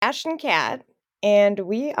Ash and Kat, and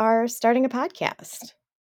we are starting a podcast.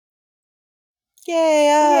 Yay,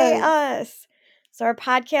 Yay, us. us! So our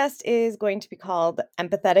podcast is going to be called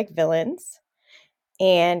Empathetic Villains,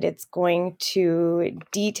 and it's going to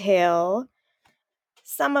detail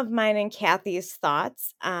some of mine and Kathy's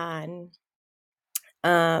thoughts on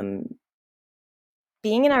being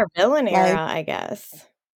in our villain era, I guess.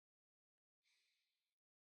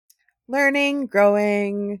 Learning,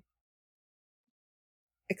 growing,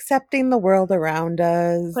 accepting the world around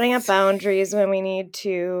us. Putting up boundaries when we need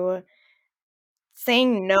to.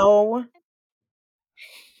 Saying no.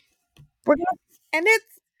 And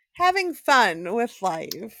it's having fun with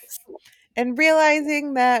life. And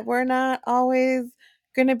realizing that we're not always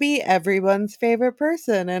going to be everyone's favorite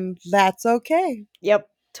person, and that's okay. Yep,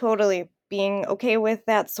 totally. Being okay with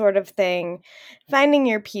that sort of thing. Finding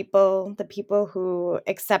your people, the people who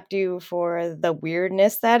accept you for the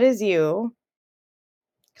weirdness that is you.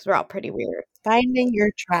 Because we're all pretty weird. Finding your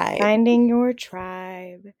tribe. Finding your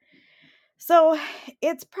tribe. So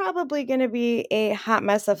it's probably going to be a hot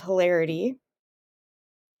mess of hilarity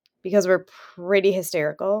because we're pretty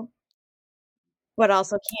hysterical, but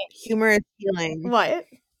also can't. Humor is healing. What?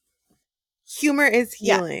 Humor is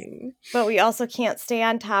Yes, healing. but we also can't stay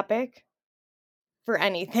on topic for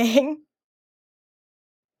anything.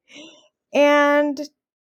 And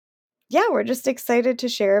yeah, we're just excited to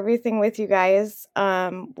share everything with you guys.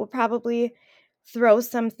 We'll probably throw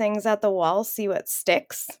some things at the wall, see what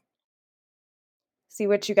sticks, see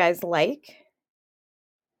what you guys like.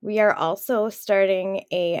 We are also starting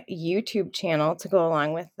a YouTube channel to go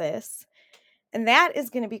along with this, and that is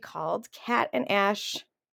going to be called Kat and Ash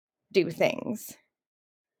Do Things.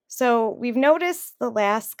 So we've noticed the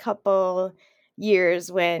last couple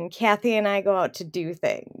years when Kathy and I go out to do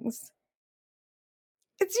things,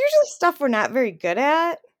 it's usually stuff we're not very good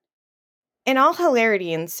at, and all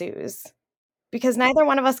hilarity ensues because neither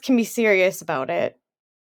one of us can be serious about it.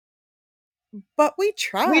 But we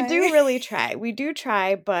try. We do really try. We do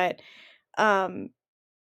try, but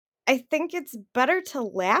I think it's better to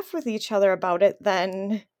laugh with each other about it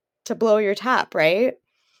than to blow your top, right?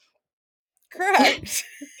 Correct.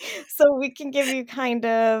 So we can give you kind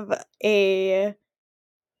of a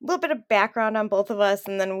little bit of background on both of us,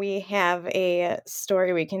 and then we have a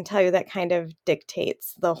story we can tell you that kind of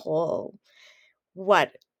dictates the whole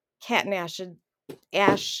what Kat and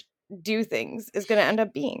Ash do things is going to end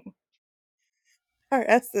up being. Our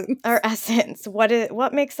essence. Our essence.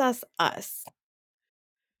 What makes us us?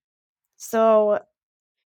 So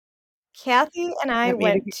Kathy and I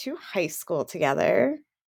went to high school together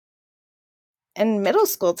and middle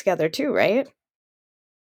school together too, right?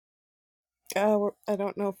 I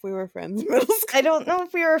don't know if we were friends in middle school. I don't know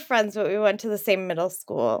if we were friends, but we went to the same middle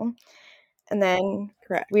school. And then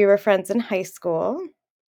Correct. We were friends in high school.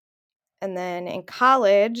 And then in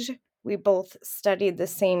college, we both studied the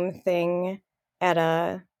same thing at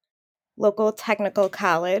a local technical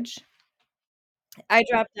college. I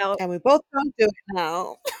dropped out. And we both don't do it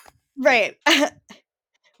now. Right.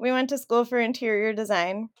 We went to school for interior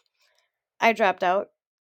design. I dropped out.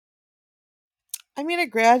 I mean, I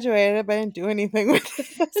graduated, but I didn't do anything with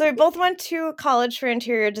it. So we both went to college for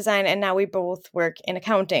interior design, and now we both work in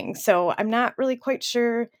accounting. So I'm not really quite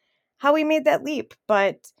sure how we made that leap,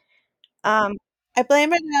 but I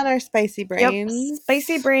blame it on our spicy brains. Yep,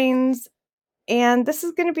 spicy brains. And this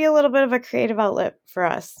is going to be a little bit of a creative outlet for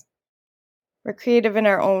us. We're creative in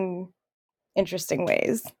our own interesting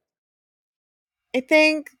ways. I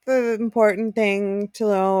think the important thing to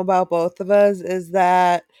know about both of us is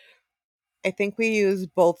that I think we use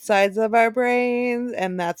both sides of our brains,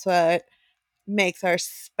 and that's what makes our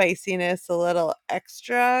spiciness a little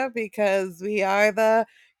extra, because we are the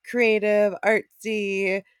creative,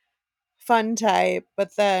 artsy, fun type,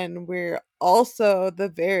 but then we're also the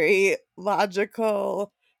very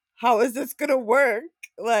logical, how is this gonna work?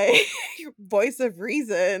 Like, voice of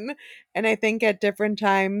reason. And I think at different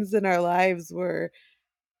times in our lives we're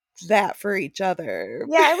that for each other.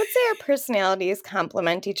 Yeah, I would say our personalities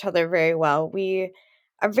complement each other very well. We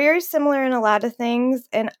are very similar in a lot of things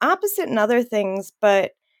and opposite in other things,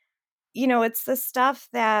 but it's the stuff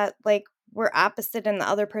that like we're opposite and the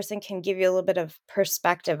other person can give you a little bit of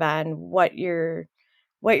perspective on what you're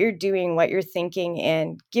doing, what you're thinking,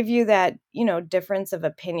 and give you that, difference of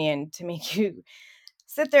opinion to make you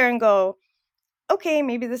sit there and go, okay,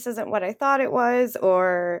 maybe this isn't what I thought it was,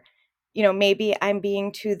 or, maybe I'm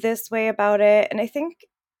being too this way about it. And I think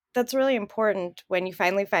that's really important when you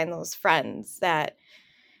finally find those friends that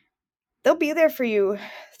they'll be there for you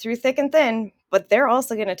through thick and thin, but they're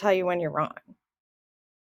also going to tell you when you're wrong.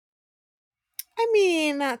 I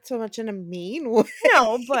mean, not so much in a mean way.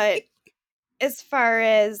 No, but as far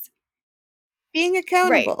as Being right,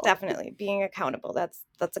 accountable. definitely being accountable.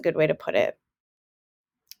 That's a good way to put it.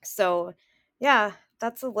 So, yeah,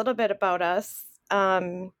 that's a little bit about us.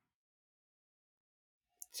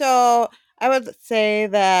 So I would say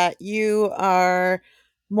that you are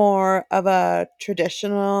more of a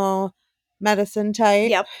traditional medicine type.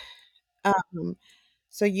 Yep. Um,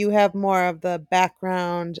 so you have more of the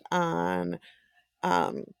background on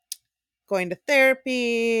um, going to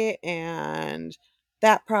therapy and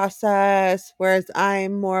that process, whereas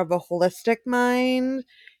I'm more of a holistic mind.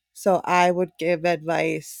 So I would give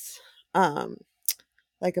advice um,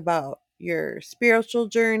 like about your spiritual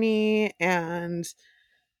journey and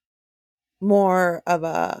more of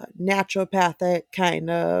a naturopathic kind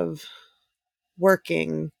of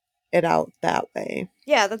working it out that way.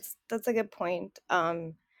 Yeah, that's a good point.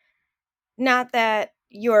 Not that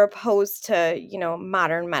you're opposed to,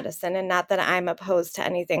 modern medicine and not that I'm opposed to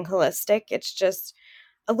anything holistic. It's just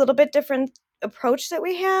a little bit different approach that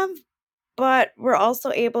we have, but we're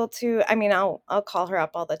also able to I'll call her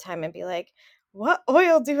up all the time and be like, "What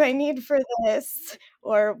oil do I need for this?"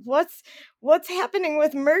 Or what's happening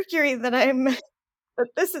with mercury that I'm that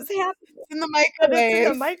this is happening, It's in the that it's in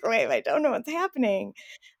the microwave. microwave. I don't know what's happening.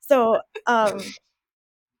 So,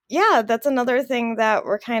 yeah, that's another thing that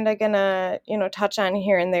we're kinda gonna, touch on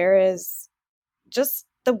here and there is just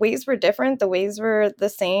the ways we're different, the ways we're the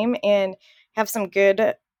same, and have some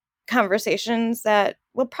good conversations that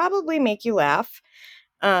will probably make you laugh,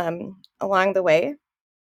 along the way.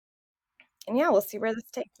 And yeah, we'll see where this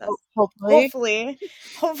takes us. Hopefully.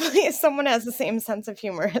 Hopefully someone has the same sense of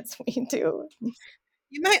humor as we do.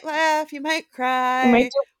 You might laugh, you might We might cry, do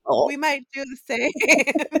both. we might do the same.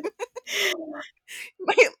 You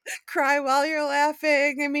might cry while you're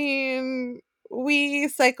laughing. I mean, we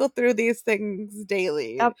cycle through these things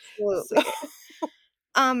daily. So Absolutely.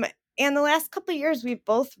 Um, and the last couple of years, we've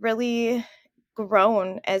both really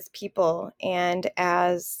grown as people and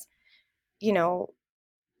as, you know,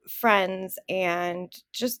 friends and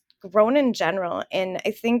just grown in general. And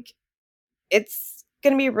I think it's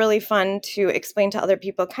going to be really fun to explain to other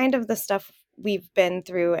people kind of the stuff we've been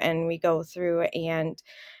through and we go through. And,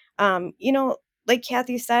 like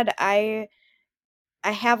Kathy said, I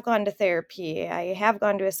have gone to therapy. I have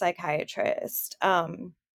gone to a psychiatrist.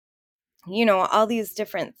 All these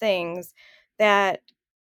different things that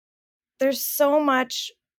there's so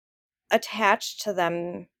much attached to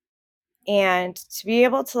them, and to be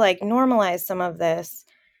able to like normalize some of this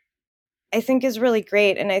I think is really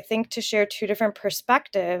great, and I think to share two different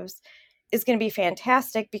perspectives is going to be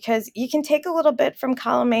fantastic because you can take a little bit from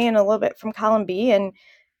column A and a little bit from column B and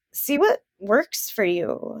see what works for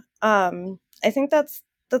you. I think that's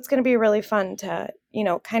going to be really fun to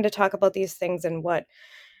kind of talk about these things and what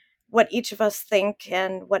each of us think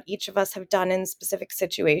and what each of us have done in specific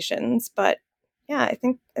situations. But yeah, I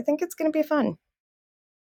think it's going to be fun.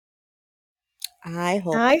 I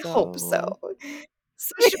hope I hope so. so.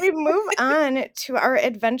 So should we move on to our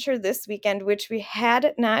adventure this weekend, which we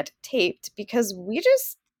had not taped because we've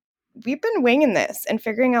been winging this and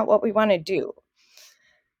figuring out what we want to do.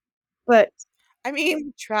 But I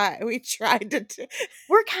mean, we tried to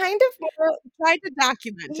we're kind of more tried to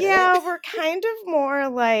document it. yeah, we're kind of more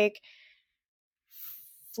like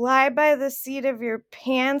fly by the seat of your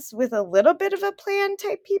pants with a little bit of a plan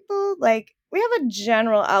type people. Like we have a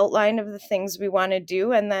general outline of the things we want to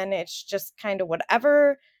do, and then it's just kind of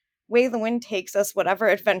whatever way the wind takes us, whatever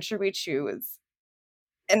adventure we choose.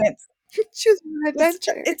 And Choose an it's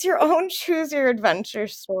adventure. it's your own choose your adventure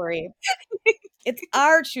story. It's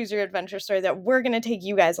our choose your adventure story that we're gonna take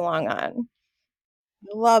you guys along on.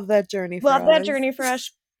 Love that journey for Love that us. journey for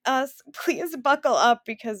us. Please buckle up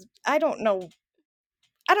because I don't know.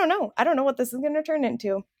 I don't know. I don't know what this is gonna turn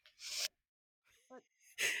into.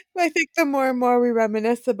 I think the more and more we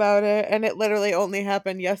reminisce about it, and it literally only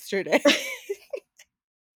happened yesterday.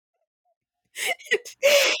 It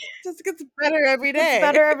just gets better every It's day.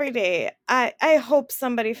 better every day. I hope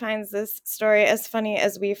somebody finds this story as funny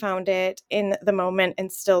as we found it in the moment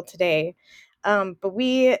and still today. But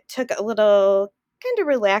we took a little kind of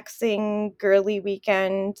relaxing girly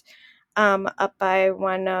weekend up by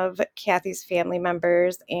one of Kathy's family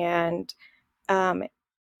members, and um,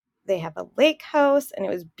 they have a lake house, and it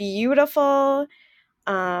was beautiful.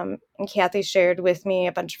 And Kathy shared with me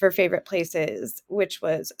a bunch of her favorite places, which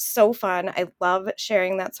was so fun. I love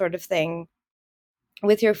sharing that sort of thing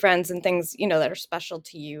with your friends and things, that are special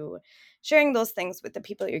to you, sharing those things with the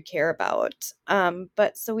people you care about.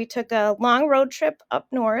 But so we took a long road trip up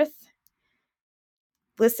north,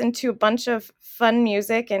 listened to a bunch of fun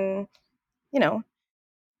music, and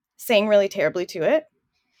sang really terribly to it.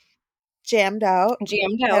 Jammed out.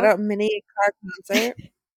 Jammed Had out. a mini car concert.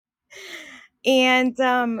 And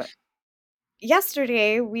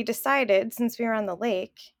yesterday we decided, since we were on the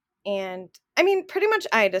lake, and I mean, pretty much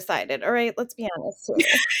I decided, all right, let's be honest here.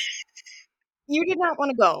 You did not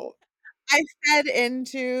want to go. I fed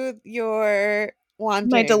into your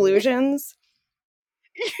My wanting. delusions.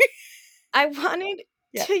 I wanted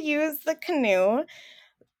Yeah. to use the canoe.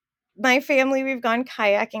 My family, we've gone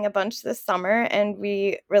kayaking a bunch this summer, and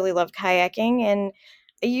we really love kayaking. And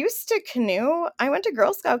I used to canoe. I went to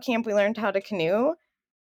Girl Scout camp. We learned how to canoe.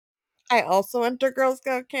 I also went to Girl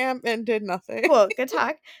Scout camp and did nothing. Cool, good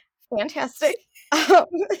talk. Fantastic. I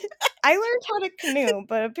learned how to canoe,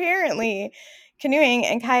 but apparently canoeing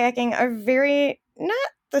and kayaking are very not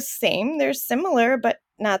the same. They're similar, but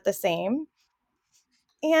not the same.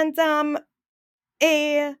 And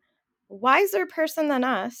a wiser person than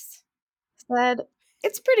us said,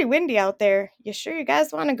 "It's pretty windy out there. You sure you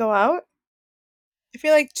guys want to go out?" I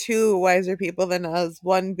feel like two wiser people than us,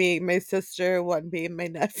 one being my sister, one being my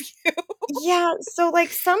nephew. Yeah, so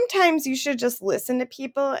like sometimes you should just listen to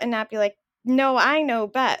people and not be like, "No, I know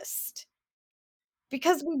best."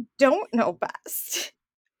 Because we don't know best.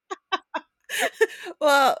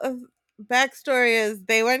 Well, backstory is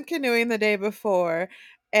they went canoeing the day before,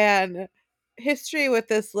 and history with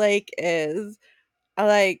this lake is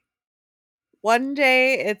like one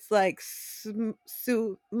day it's like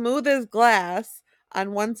smooth as glass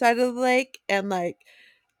on one side of the lake and like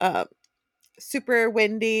uh, super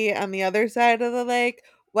windy on the other side of the lake.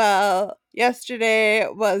 Well, yesterday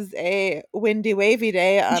was a windy, wavy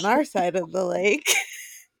day on our side of the lake,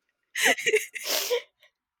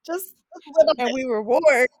 Just a little and bit, we were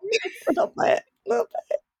warned. little bit, little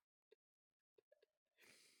bit.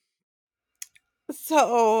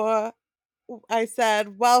 So I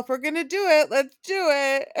said, "Well, if we're gonna do it, let's do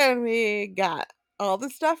it." And we got all the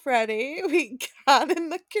stuff ready. We got in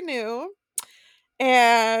the canoe,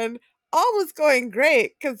 and all was going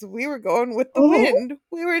great because we were going with the Mhm. wind.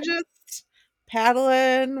 We were just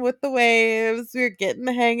paddling with the waves. We were getting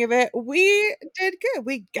the hang of it. We did good.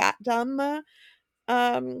 We got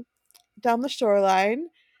um down the shoreline,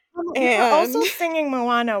 We were and also singing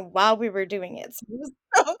Moana while we were doing it. So it was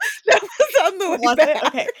that was on the way was it? back.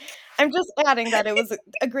 Okay. I'm just adding that it was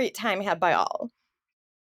a great time had by all.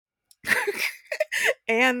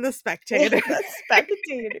 And the And spectator. the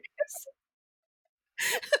spectators.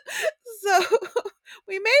 So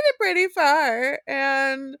we made it pretty far,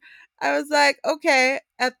 and I was like, okay,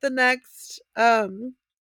 at the next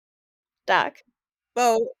Doc.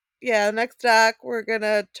 boat, yeah, next dock, we're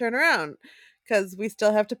gonna turn around because we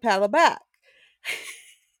still have to paddle back.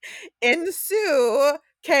 Ensue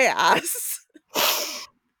chaos.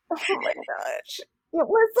 Oh my gosh.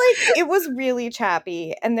 It was really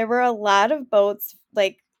choppy, and there were a lot of boats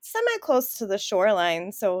like semi close to the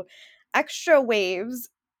shoreline, so extra waves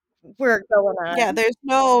were going Yeah, on. there's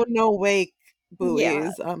no wake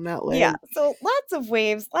Yeah. buoys on that Yeah. lake. So lots of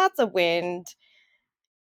waves, lots of wind,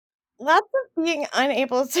 lots of being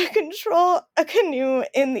unable to control a canoe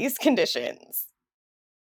in these conditions.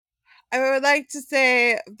 I would like to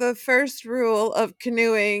say the first rule of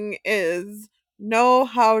canoeing is know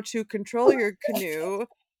how to control your canoe,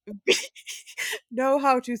 know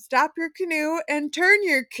how to stop your canoe and turn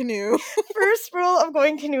your canoe. First rule of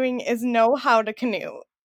going canoeing is know how to canoe.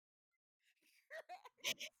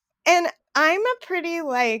 And I'm a pretty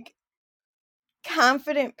like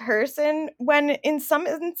confident person when in some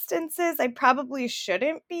instances I probably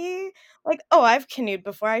shouldn't be like, "Oh, I've canoed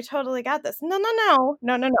before. I totally got this." No, no, no.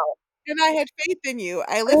 No, no, no. And I had faith in you.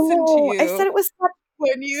 I I listened to know. you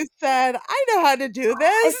when you said, "I know how to do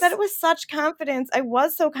I said it this." with such confidence. I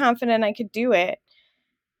was so confident I could do it.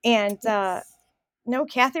 And Yes. no,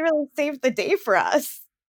 Kathy really saved the day for us.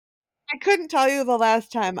 I couldn't tell you the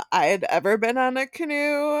last time I had ever been on a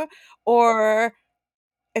canoe, or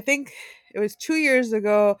I think it was 2 years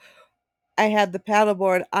ago. I had the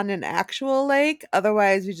paddleboard on an actual lake.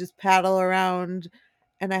 Otherwise, we just paddle around,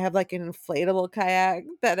 and I have like an inflatable kayak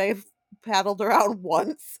that I've paddled around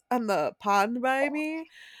once on the pond by me.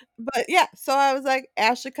 But yeah, so I was like,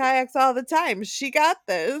 Ashley kayaks all the time. She got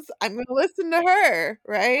this. I'm going to listen to her,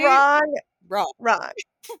 right? Wrong, Wrong. wrong,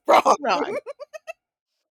 Wrong. wrong.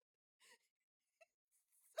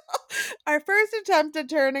 Our first attempt at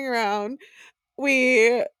turning around,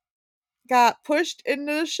 we got pushed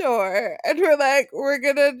into the shore and we're like, we're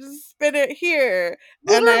gonna just spin it here.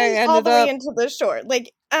 And I Literally all ended the way up into the shore.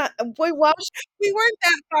 Like, we washed we weren't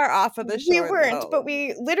that far off of the we shore weren't, though. but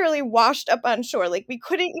we literally washed up on shore. Like, we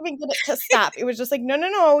couldn't even get it to stop. It was just like, "No, no,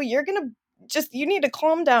 no, you're gonna just you need to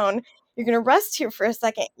calm down." You're going to rest here for a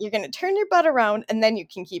second. You're going to turn your butt around, and then you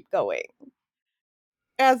can keep going.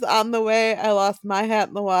 As on the way, I lost my hat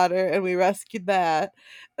in the water and we rescued that.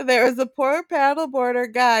 There was a poor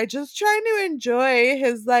paddleboarder guy just trying to enjoy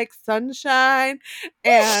his like sunshine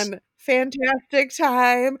and fantastic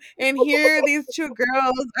time. And here these two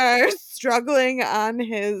girls are struggling on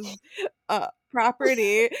his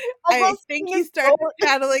property. I Almost think in he his started boat.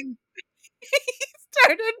 paddling. He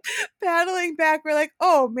started paddling back. We're like,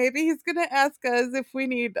 oh, maybe he's gonna ask us if we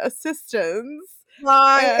need assistance.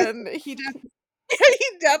 Wrong. And he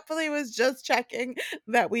definitely was just checking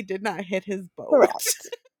that we did not hit his boat. Correct.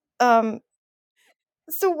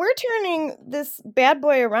 So we're turning this bad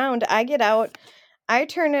boy around. I get out, I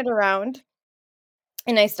turn it around,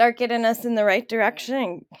 and I start getting us in the right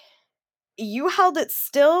direction. You held it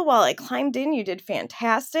still while I climbed in. You did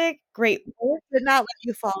fantastic. Great work. Did not let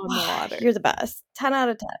you fall in the water. You're the best. 10 out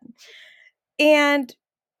of 10. And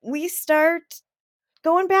we start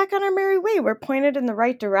going back on our merry way. We're pointed in the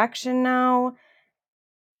right direction now.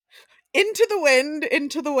 Into the wind,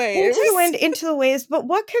 into the waves. Into the wind, into the waves. But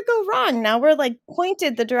what could go wrong? Now we're like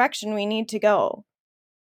pointed the direction we need to go.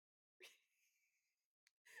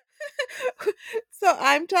 So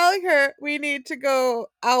I'm telling her we need to go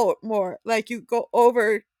out more. Like you go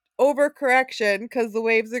over correction because the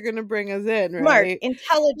waves are gonna bring us in, Smart, right?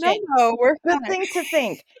 intelligent, No, we're good fine. thing to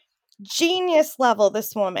think. Genius level,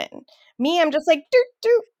 this woman. Me, I'm just like, do,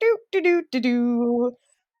 do, do, do, do, do, do.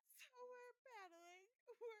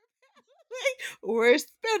 We're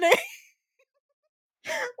spinning.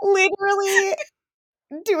 Literally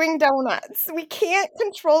doing donuts. We can't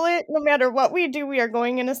control it. No matter what we do, we are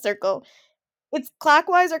going in a circle. It's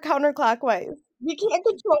clockwise or counterclockwise. We can't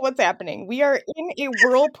control what's happening. We are in a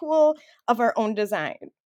whirlpool of our own design.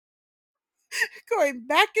 Going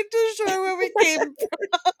back into shore where we came from.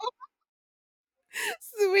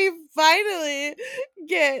 So we finally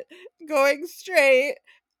get going straight.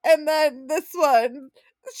 And then this one,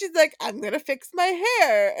 she's like, I'm going to fix my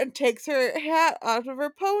hair and takes her hat out of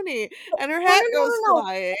her pony. And her No, hat no, no, goes no, no.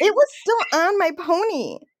 flying. It was still on my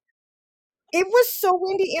pony. It was so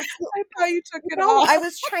windy. It flew. I thought you took it No, off. I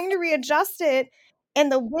was trying to readjust it,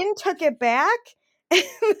 and the wind took it back, and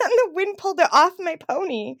then the wind pulled it off my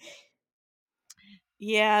pony.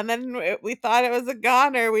 Yeah, and then we thought it was a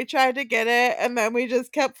goner. We tried to get it, and then we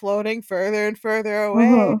just kept floating further and further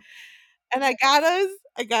away. And I got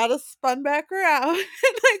us spun back around.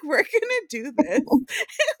 And like, we're gonna do this.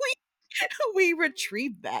 we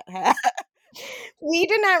retrieved that hat. We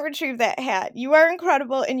did not retrieve that hat. You are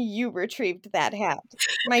incredible, and you retrieved that hat.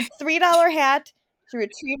 My $3 hat, you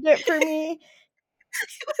retrieved it for me.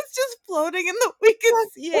 It was just floating in the we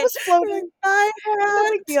could see It it. was We're like, floating. bye, No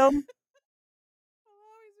hat. big deal. I'll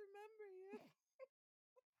always remember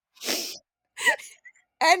you.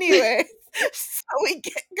 Anyways, so we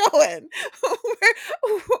get going.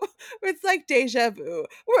 It's like deja vu.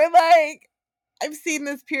 We're like, I've seen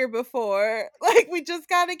this pier before. Like, we just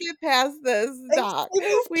gotta get past this I've dock. seen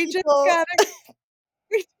these We just people. gotta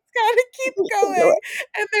keep We can do going. it.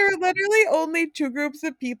 And there are literally only two groups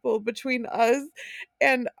of people between us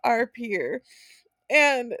and our pier.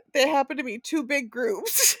 And they happen to be two big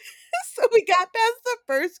groups. So we got past the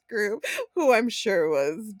first group, who I'm sure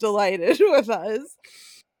was delighted with us.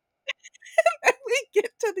 And we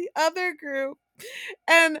get to the other group.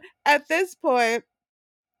 And at this point,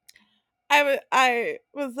 I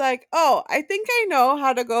was like, "Oh, I think I know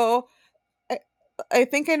how to go. I, I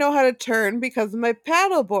think I know how to turn because of my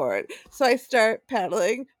paddleboard." So I start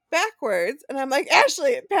paddling backwards, and I'm like,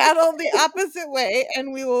 "Ashley, paddle the opposite way,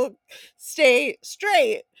 and we will stay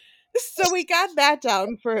straight." So we got that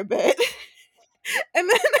down for a bit, and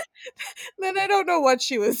then I don't know what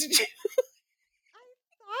she was doing.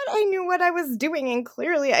 Thought I knew what I was doing, and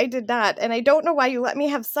clearly I did not. And I don't know why you let me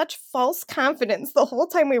have such false confidence the whole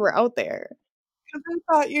time we were out there. Because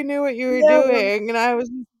I thought you knew what you were No. doing, and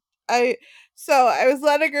I so I was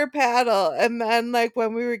letting her paddle, and then, like,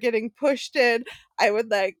 when we were getting pushed in, I would,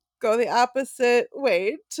 like, go the opposite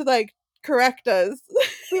way to, like, correct us.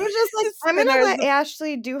 She was just like, I'm Spin gonna our let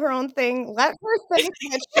Ashley do her own thing. Let her think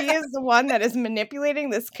that she is the one that is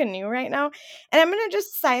manipulating this canoe right now. And I'm gonna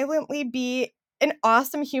just silently be an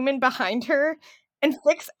awesome human behind her and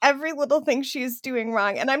fix every little thing she's doing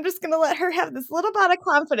wrong. And I'm just gonna let her have this little bit of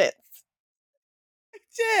confidence.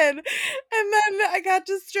 did, and then I got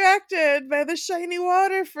distracted by the shiny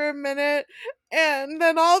water for a minute, and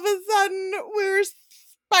then all of a sudden, we were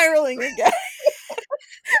spiraling again.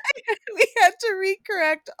 We had to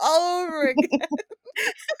recorrect all over again.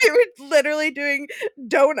 We were literally doing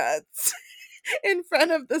donuts in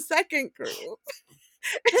front of the second group.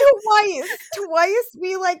 Twice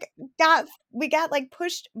we got, like,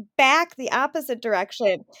 pushed back the opposite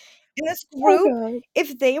direction. And this Oh group, god.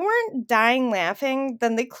 if they weren't dying laughing,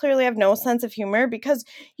 then they clearly have no sense of humor because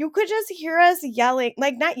you could just hear us yelling,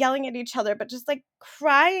 like, not yelling at each other, but just, like,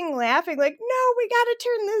 crying, laughing, like, "No, we gotta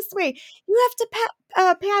turn this way. You have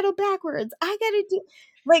to paddle backwards. I gotta do"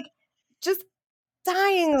 like, just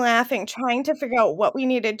dying laughing, trying to figure out what we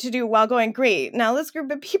needed to do while going, "Great, now this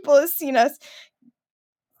group of people has seen us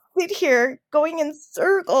sit here going in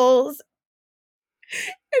circles.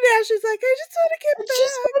 And Ashley's like, "I just wanna I get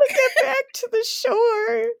just wanna back." get back to the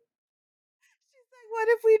shore." What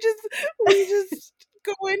if we just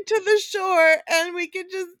go into the shore and we can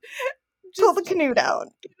Pull the just canoe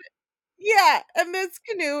down. yeah, and this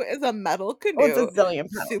canoe is a metal Oh, it's a canoe, zillion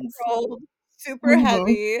super pounds. old, super Mhm.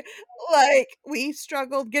 heavy, like, we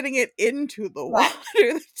struggled getting it into the Yeah.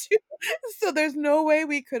 water, too, so there's no way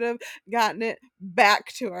we could have gotten it back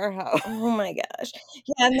to our house. Oh my gosh.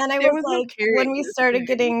 Yeah, and then I There was was no like, when carrying we this started thing.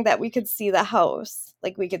 getting that we could see the house,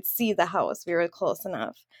 like, we could see the house, we were close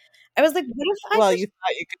enough. I was like, "What if I Well, you just"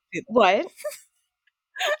 thought you could see What?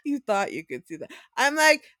 you thought you could see that. I'm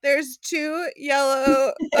like, "There's 2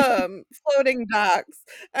 yellow, floating docks."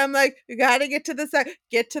 I'm like, "We gotta get to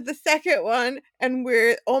the second one, and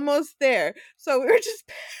we're almost there." So we were just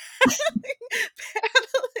paddling.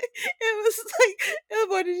 It was like,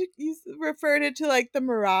 what did you referred it to, like, the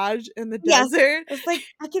mirage in the Yes. desert? I was like,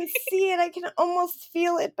 "I can see it, I can almost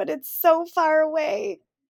feel it, but it's so far away,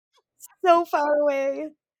 so far away."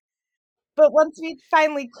 But once we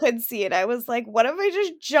finally could see it, I was like, "What if I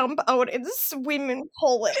just jump out and swim and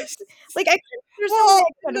pull it?" Like, I could there's no way Well,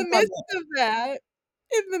 I could have done that.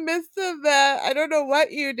 in the midst of that, I don't know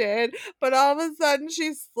what you did, but all of a sudden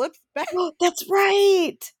she slips back. Oh, that's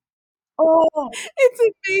right! Oh, It's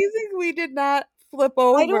amazing we did not flip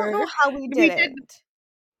I don't know over. how we We did didn't.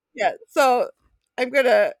 yeah, so I'm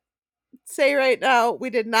gonna say right now, we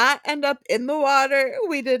did not end up in the water,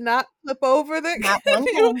 we did not flip over the Not one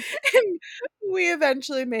canoe, time. and we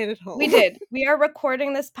eventually made it We home. did. We are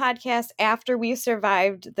recording this podcast after we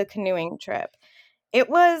survived the canoeing trip. It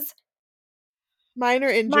was Minor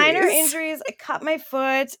minor injuries. injuries, I cut my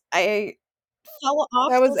foot, I fell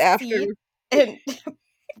off That was the after seat and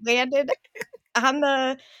landed on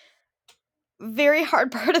the very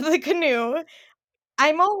hard part of the canoe.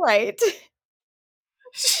 I'm alright.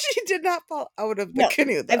 she did not fall out of the No,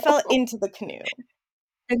 canoe, I fell though, into the canoe.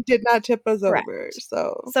 and did not tip us over, Correct.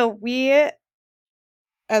 so So we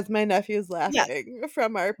as my nephew's yes. laughing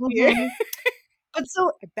from our pier. Mhm. But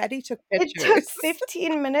so I bet he took it took pictures.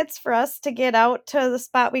 15 minutes for us to get out to the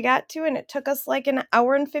spot we got to, and it took us, like, an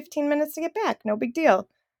hour and 15 minutes to get back, no big deal.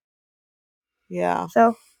 Yeah,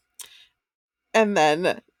 So and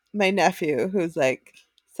then my nephew, who's, like,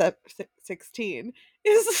 16,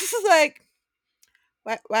 is like,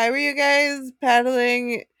 "Why were you guys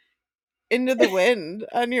paddling into the wind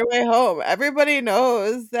on your way home? Everybody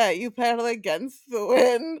knows that you paddle against the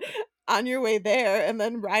wind on your way there and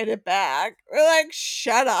then ride it back." We're like,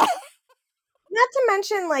 "Shut up." not to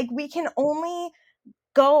mention, like, we can only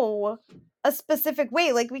go a specific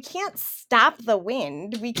way, like, we can't stop the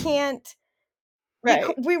wind, we can't Right.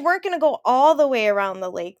 we weren't gonna go all the way around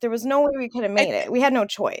the lake, there was no way we coulda I made it, we had no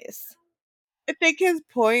choice. I think his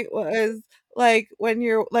point was, like, when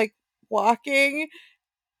you're, like, walking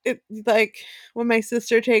it like, when my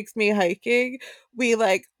sister takes me hiking, we,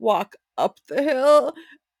 like, walk up the hill,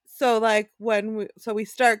 so, like, we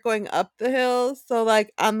start going up the hill, so,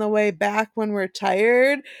 like, on the way back when we're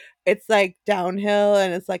tired, it's, like, downhill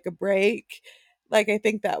and it's like a break. Like, I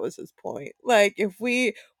think that was his point. Like, if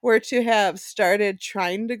we were to have started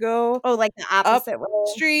trying to go Oh, like the opposite way?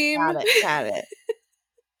 upstream, Got it.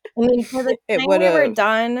 I mean, by the it time we were would've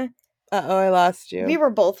done, uh-oh, I lost we you. were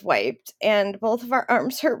both wiped, and both of our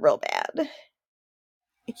arms hurt real bad,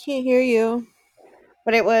 I can't hear you.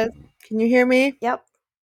 but it was Can you hear me? yep.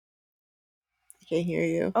 I can't hear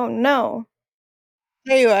you. Oh, no.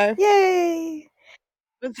 There you are. Yay!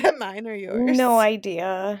 Was that mine or No yours?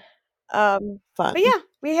 idea. Fun. But yeah,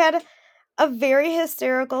 we had a very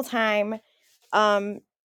hysterical time. Um,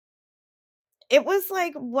 it was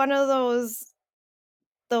like one of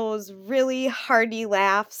those really hearty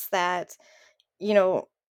laughs that, you know,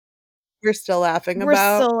 We're still laughing we're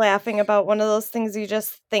about. still laughing about, one of those things you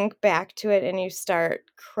just think back to it and you start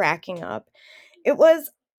cracking up. It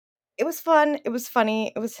was it was fun, it was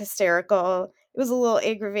funny, it was hysterical, it was a little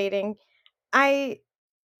aggravating. I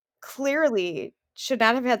clearly should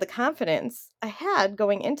not have had the confidence I had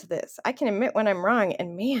going into this. I can admit when I'm wrong,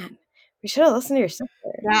 and man, we should have listened to your sister.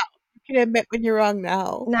 Now you can admit when you're wrong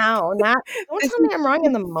now. No, not don't This tell is me I'm wrong this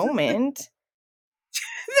in the is moment.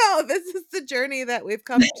 No, this is the journey that we've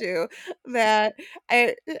come to, that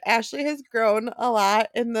Ashley has grown a lot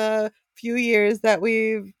in the few years that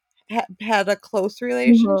we've had a close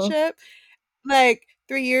Mhm. relationship. Like,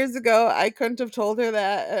 3 years ago, I couldn't have told her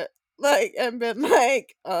that, like, and been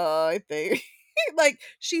like, "Oh, I think" like,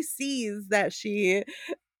 she sees that she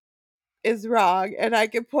is wrong, and I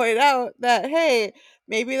can point out that, "Hey,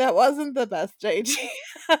 maybe that wasn't the best idea."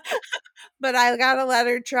 But I gotta let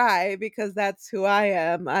her try because that's who I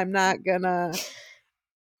am. I'm not gonna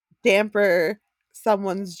damper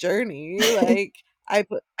someone's journey. Like,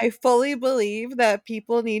 I fully believe that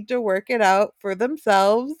people need to work it out for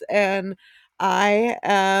themselves, and I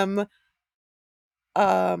am,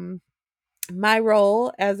 um my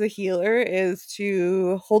role as a healer is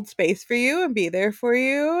to hold space for you and be there for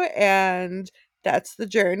you, and that's the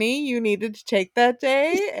journey you needed to take that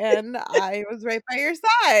day, and I was right by your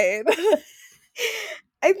side.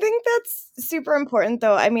 I think that's super important,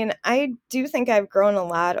 though. I mean, I do think I've grown a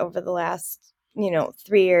lot over the last,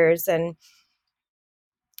 3 years, and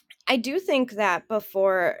I do think that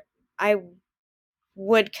before I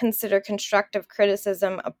would consider constructive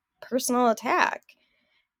criticism a personal attack.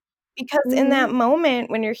 Because in that Mhm. moment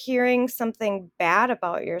when you're hearing something bad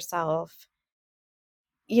about yourself,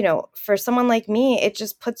 for someone like me, it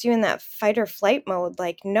just puts you in that fight or flight mode,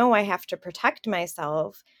 like, "No, I have to protect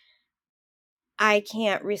myself. I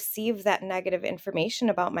can't receive that negative information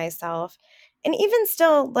about myself." And even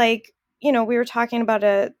still, like, we were talking about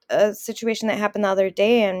a situation that happened the other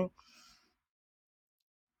day, and,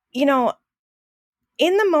 you know,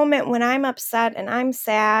 in the moment when I'm upset and I'm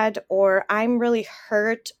sad or I'm really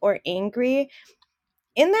hurt or angry,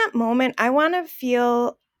 in that moment, I wanna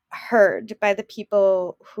feel heard by the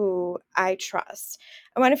people who I trust.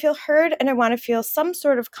 I wanna feel heard, and I wanna feel some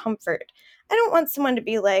sort of comfort. I don't want someone to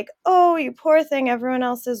be like, "Oh, you poor thing, everyone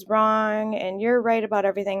else is wrong, and you're right about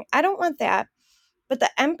everything." I don't want that, but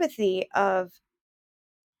the empathy of,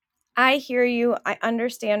 "I hear you, I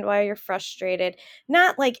understand why you're frustrated,"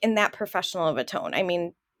 not, like, in that professional of a tone. I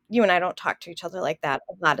mean, you and I don't talk to each other like that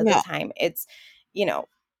a lot of the No, time. It's, you know,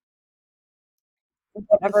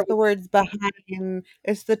 whatever it's we the words behind,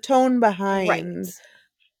 it's the tone behind Right.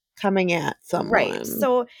 coming at Right. someone.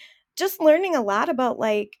 So just learning a lot about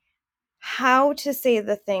like how to say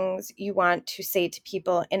the things you want to say to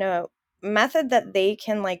people in a method that they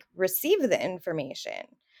can like receive the information.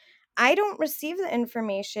 I don't receive the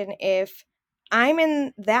information if I'm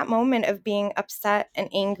in that moment of being upset and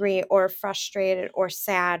angry or frustrated or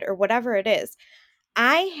sad or whatever it is.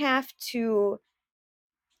 I have to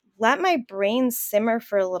let my brain simmer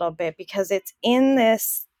for a little bit because it's in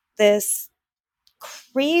this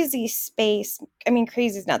crazy space. I mean,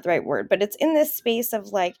 crazy is not the right word, but it's in this space of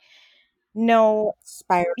like, no,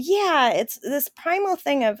 Spiral. yeah, it's this primal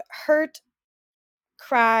thing of hurt,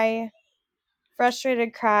 cry,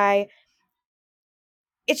 frustrated, cry.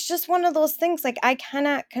 It's just one of those things like I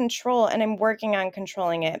cannot control, and I'm working on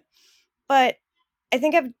controlling it. But I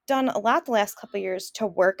think I've done a lot the last couple years to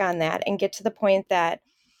work on that and get to the point that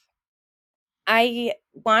I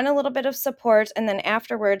want a little bit of support, and then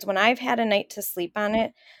afterwards, when I've had a night to sleep on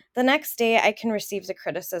it, the next day I can receive the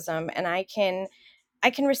criticism and I can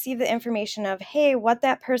receive the information of, "Hey, what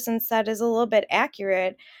that person said is a little bit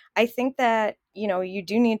accurate. I think that, you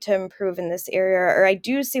do need to improve in this area, or I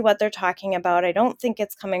do see what they're talking about. I don't think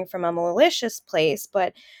it's coming from a malicious place,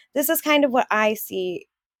 but this is kind of what I see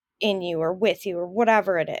in you or with you or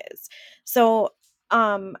whatever it is." So,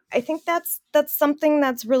 I think that's something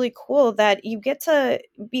that's really cool that you get to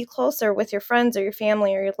be closer with your friends or your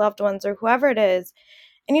family or your loved ones or whoever it is,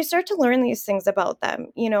 and you start to learn these things about them.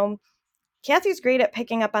 Kathy's great at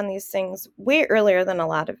picking up on these things way earlier than a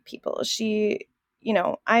lot of people. She,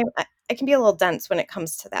 I can be a little dense when it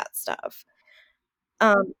comes to that stuff.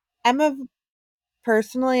 Um, I'm a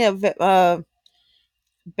personally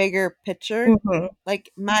bigger picture. mhm,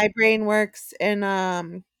 Like, my brain works and,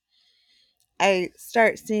 I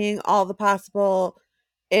start seeing all the possible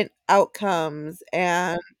outcomes,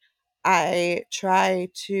 and I try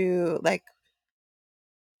to, like,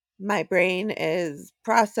 my brain is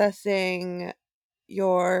processing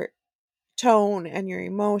your tone and your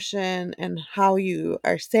emotion and how you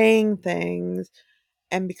are saying things,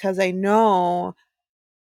 and because I know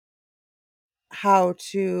how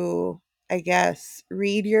to, I guess,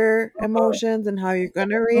 read your mhm, emotions and how you're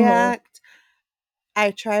gonna mhm, react,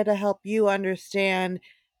 I try to help you understand,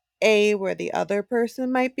 A, where the other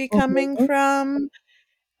person might be coming mhm, from,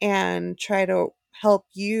 and try to help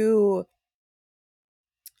you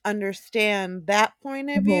understand that point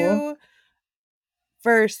of mhm, view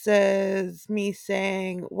versus me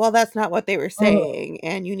saying, well, that's not what they were saying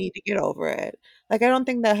and you need to get over it. Like, I don't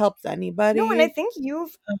think that helps No, and I anybody. think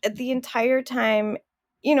you've the entire time,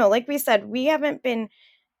 like we said, we've been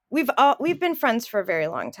friends for a very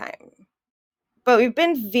long time. But we've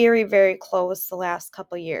been very, very close the last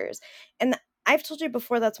couple years. And I've told you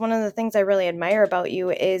before, that's one of the things I really admire about you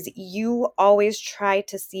is you always try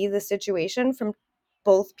to see the situation from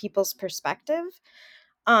both people's perspective.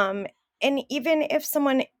 Um, and even if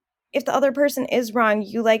the other person is wrong,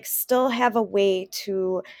 you like still have a way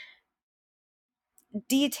to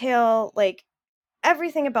detail like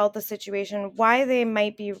everything about the situation, why they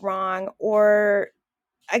might be wrong, or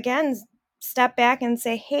again, step back and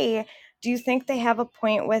say, hey, do you think they have a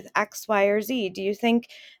point with X, Y, or Z? Do you think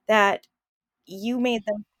that you made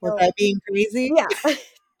them Was feel, I being crazy? yeah.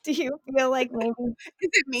 Do you feel like maybe Is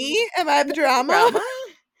it me? Am I the you're the drama? drama?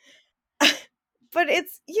 But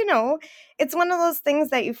it's one of those things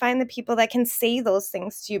that you find the people that can say those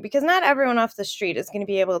things to you, because not everyone off the street is going to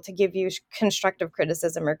be able to give you constructive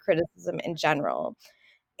criticism or criticism in general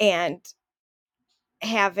and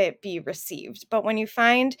have it be received. But when you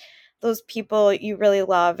find those people you really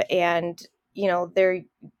love and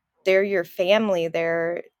they're your family,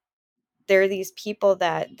 they're these people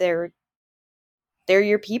that they're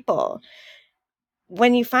your people.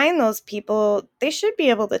 When you find those people, they should be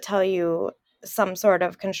able to tell you some sort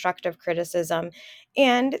of constructive criticism,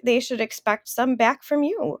 and they should expect some back from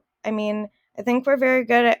you. I mean, I think we're very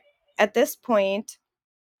good at this point.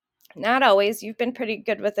 Not always. You've been pretty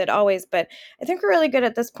good with it always, but I think we're really good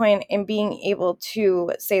at this point in being able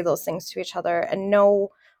to say those things to each other and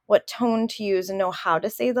know what tone to use and know how to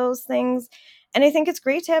say those things. And I think it's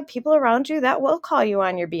great to have people around you that will call you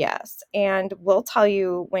on your BS and will tell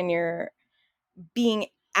you when you're being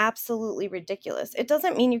absolutely ridiculous. It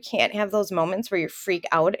doesn't mean you can't have those moments where you freak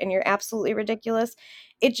out and you're absolutely ridiculous.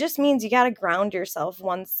 It just means you got to ground yourself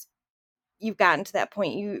once you've gotten to that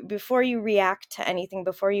point. Before you react to anything,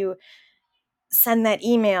 before you send that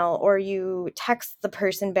email or you text the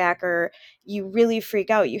person back or you really freak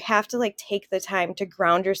out, you have to like take the time to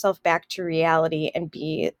ground yourself back to reality and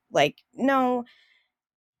be like, no,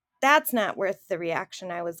 that's not worth the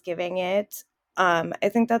reaction I was giving it. I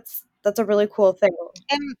think that's a really cool thing.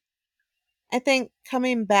 And I think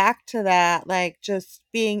coming back to that, like just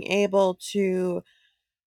being able to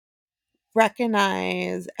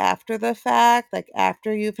recognize after the fact, like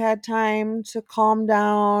after you've had time to calm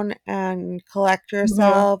down and collect Mhm.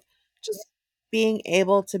 yourself, just being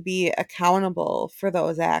able to be accountable for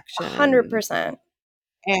those actions. 100%.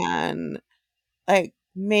 And like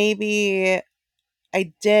maybe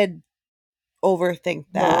I did overthink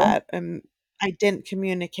Mhm. that and I didn't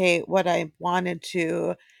communicate what I wanted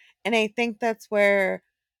to. And I think that's where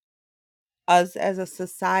us as a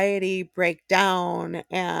society break down,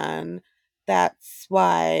 and that's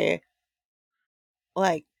why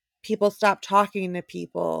like people stop talking to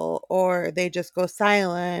people or they just go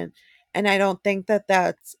silent. And I don't think that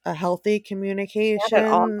that's a healthy Not at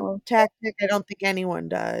communication all. tactic. I don't think anyone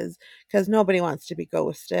does, because nobody wants to be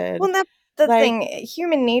ghosted. Well, that's the Like, thing.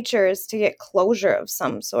 Human nature is to get closure of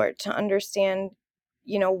some sort, to understand,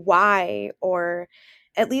 why, or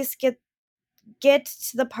at least get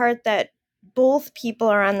to the part that both people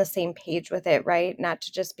are on the same page with it, right? Not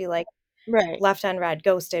to just be like right. left on red,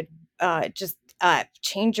 ghosted, just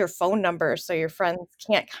change your phone number so your friends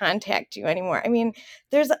can't contact you anymore. I mean,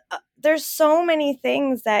 there's so many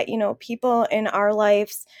things that, people in our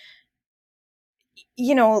lives,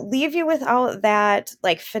 leave you without that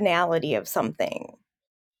like finality of something.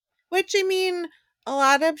 Which, I mean, a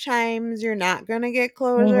lot of times you're not going to get Mhm.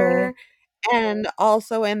 closure. And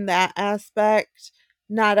also, in that aspect,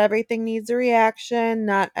 not everything needs a reaction,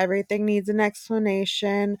 not everything needs an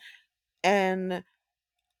explanation. And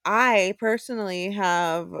I personally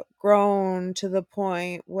have grown to the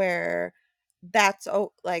point where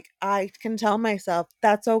like I can tell myself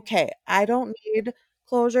that's okay. I don't need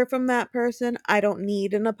closure from that person. I don't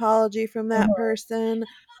need an apology from that Mhm. person.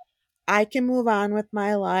 I can move on with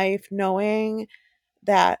my life knowing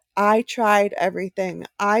that I tried everything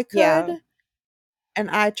I Yeah. could and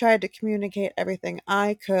I tried to communicate everything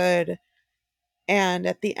I could. And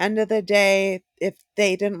at the end of the day, if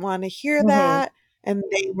they didn't want to hear Mhm. that and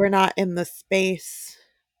they were not in the space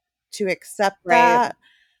to accept Right. that,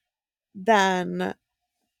 then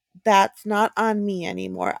that's not on me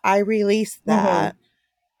anymore. I release Mhm. that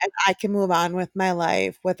and I can move on with my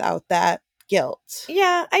life without that guilt.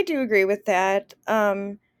 Yeah, I do agree with that.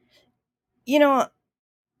 You know,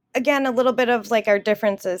 again, a little bit of like our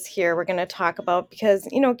differences here we're going to talk about because,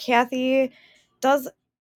 Kathy does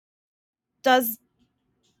does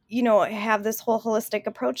have this whole holistic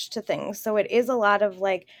approach to things. So it is a lot of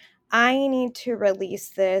like, I need to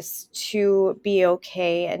release this to be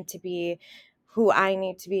okay and to be who I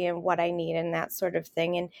need to be and what I need and that sort of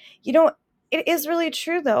thing. And, it is really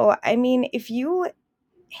true though. I mean, if you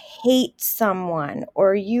hate someone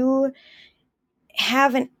or you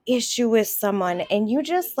have an issue with someone and you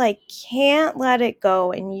just like can't let it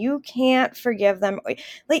go and you can't forgive them,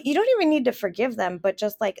 like you don't even need to forgive them, but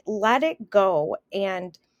just like let it go.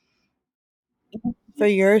 And For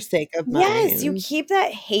your sake of yes, you mine. keep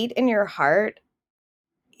that hate in your heart.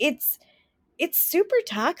 It's super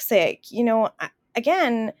toxic.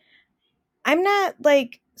 Again, I'm not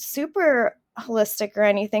like super holistic or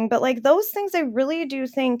anything, but like those things, I really do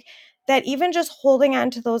think that even just holding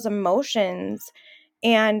on to those emotions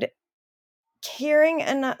and caring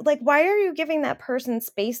enough, like, why are you giving that person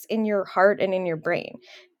space in your heart and in your brain?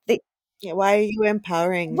 They, Yeah, why are you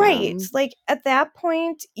empowering right. them? Like at that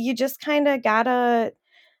point, you just kind of gotta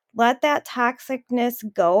let that toxicness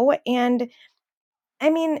go. And I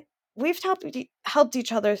mean, we've helped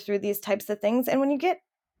each other through these types of things. And when you get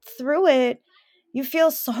through it, you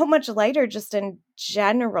feel so much lighter just in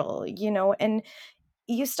general, and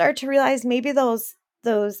you start to realize maybe those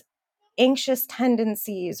anxious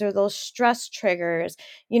tendencies or those stress triggers,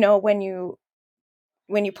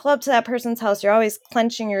 when you pull up to that person's house, you're always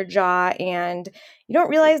clenching your jaw and you don't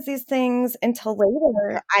realize these things until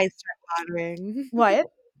later. Your eyes start watering. What?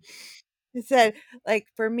 I said, like,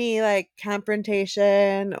 for me, like,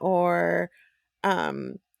 confrontation or,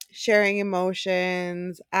 um, sharing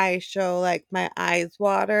emotions, I show, like, my eyes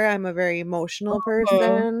water. I'm a very emotional Mhm.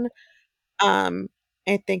 person. Um,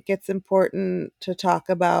 I think it's important to talk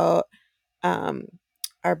about, um,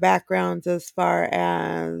 our backgrounds as far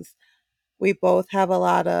as we both have a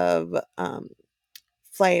lot of,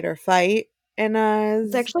 flight or fight in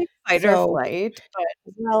It's us. actually fight or So, flight,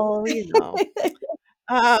 well, but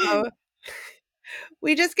um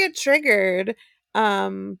we just get triggered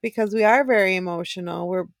because we are very emotional.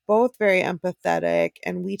 We're both very empathetic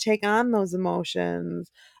and we take on those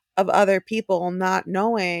emotions of other people not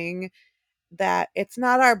knowing that it's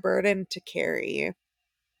not our burden to carry.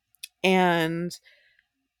 And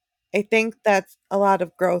I think that's a lot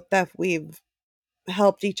of growth that we've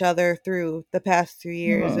helped each other through the past 2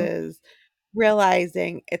 years Mhm. is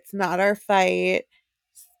realizing it's not our fight.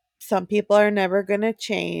 Some people are never going to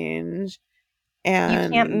change You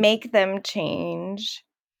can't and make them change.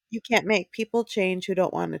 you can't make people change who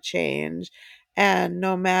don't wanna change, and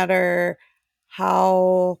no matter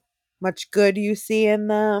how much good you see in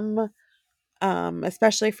them,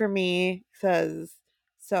 especially for me, 'cause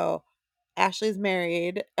so Ashley's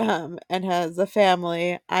married, and has a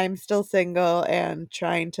family. I'm still single and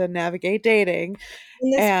trying to navigate dating, In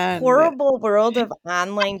this and horrible world of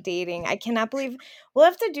online dating, I cannot believe we'll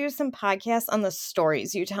have to do some podcasts on the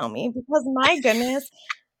stories you tell me because my goodness,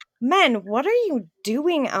 men, what are you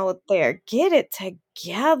doing out there? Get it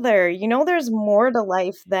together. There's more to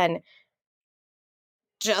life than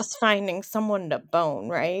just finding someone to bone,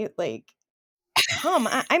 right? Like,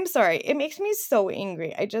 I'm sorry. It makes me so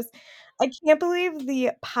angry. I can't believe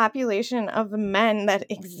the population of men that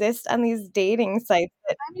exist on these dating sites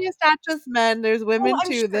that, I mean, it's not just men, there's oh, women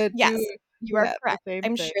I'm too sure. that do Yes, you are that, the correct. same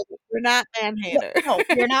I'm thing. sure. We're not man No, hater. no,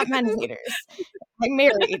 we are not men haters. I'm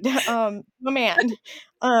married, a man.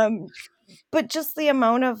 Um, but just the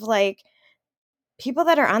amount of, like, people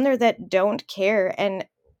that are on there that don't care, and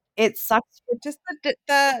it sucks for, Just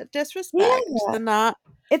the disrespect, yeah, the not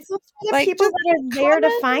it sucks for the like, people just that are there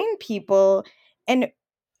to comment, find people, and,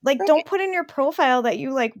 like, right? don't put in your profile that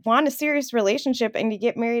you, like, want a serious relationship and you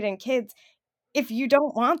get married and kids if you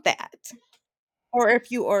don't want that, Or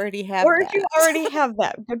if you already have or if you that. already have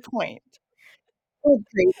that. Good point. Oh,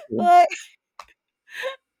 crazy. Like,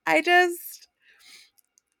 I just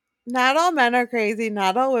not all men are crazy,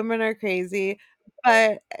 not all women are crazy,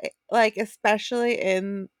 but, like, especially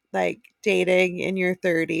in, like, dating in your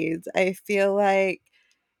 30s, I feel like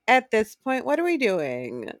at this point, what are we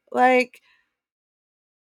doing? Like,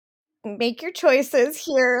 Make your choices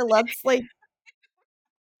here. Let's, like,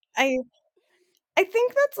 I I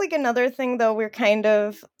think that's, like, another thing, though, we're kind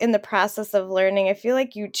of in the process of learning. I feel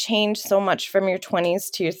like you change so much from your 20s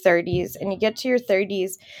to your 30s, and you get to your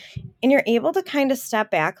 30s, and you're able to kinda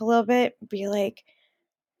step back a little bit, be like,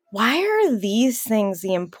 "Why are these things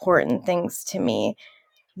the important things to me?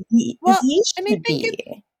 well, These and I should think it's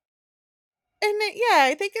be." and it yeah,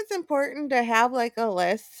 I think it's important to have, like, a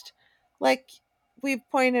list. Like we've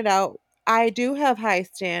pointed out, I do have high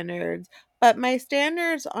standards, but my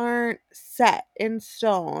standards aren't set in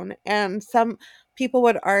stone, and some people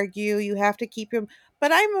would argue you have to keep 'em,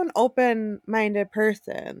 but I'm an open-minded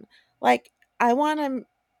person. Like, I want to,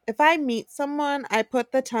 if I meet someone, I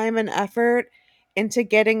put the time and effort into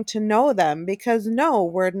getting to know them, because no,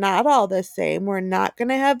 we're not all the same. We're not going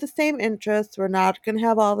to have the same interests. We're not going to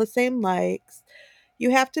have all the same likes.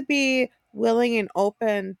 You have to be willing and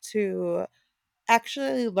open to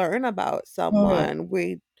actually learn about Mhm. someone.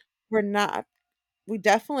 We're not, we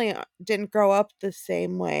definitely didn't grow up the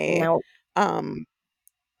same way. No. Um,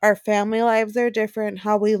 our family lives are different,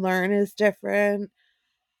 how we learn is different.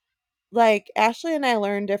 Like, Ashley and I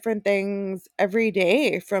learn different things every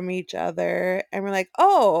day from each other, and we're like,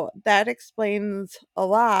 "Oh, that explains a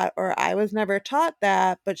lot," or "I was never taught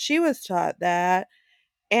that, but she was taught that."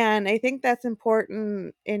 And I think that's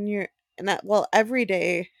important in your, in that, well,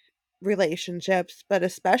 everyday relationships, but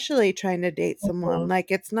especially trying to date someone. Mhm.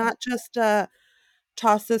 Like, it's not just a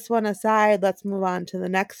toss this one aside, let's move on to the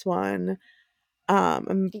next one.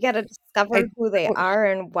 And You gotta I discover who they don't, are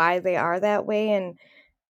and why they are that way, and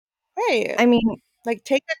right. I mean, Like,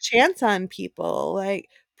 take a chance on people, like,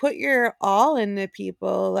 put your all into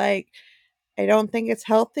people. Like, I don't think it's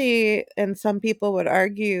healthy, and some people would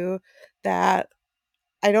argue that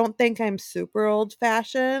I don't think I'm super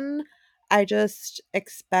old-fashioned. I just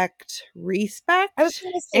expect I was respect,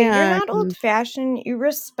 gonna say, you're and not old-fashioned, you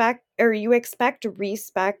respect or you expect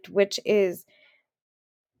respect, which is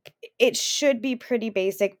it should be pretty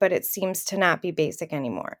basic, but it seems to not be basic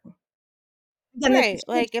anymore. Then this right, is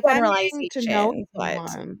huge like, if I'm getting to know generalization, but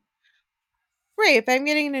someone, right, if I'm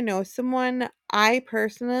getting to know someone, I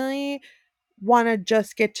personally wanna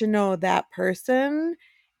just get to know that person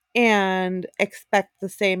and expect the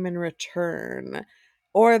same in return,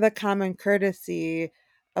 or the common courtesy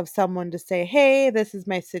of someone to say, "Hey, this is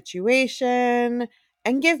my situation,"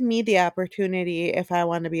 and give me the opportunity if I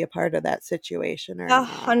want to be a part of that situation or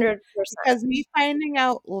not. 100%. Because me finding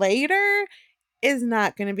out later is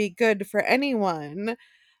not going to be good for anyone.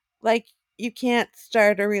 Like, you can't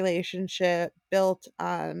start a relationship built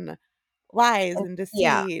on lies And and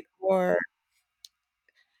yeah, deceit, or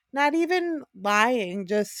not even lying,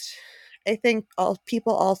 just, I think all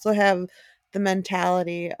people also have the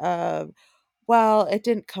mentality of, "Well, it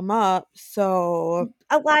didn't come up, so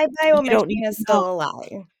a lie by you don't omission need is to know." still a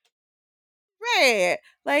lie. Right.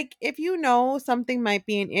 Like, if you know something might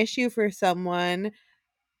be an issue for someone,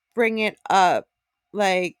 bring it up.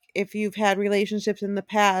 Like, if you've had relationships in the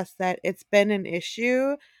past that it's been an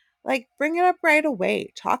issue, like, bring it up right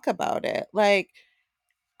away. Talk about it. Like,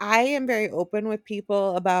 I am very open with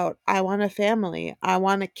people about, I want a family, I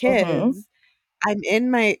want a Mhm. kids. I'm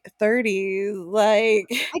in my 30s, like,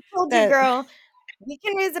 I told you, that, girl, we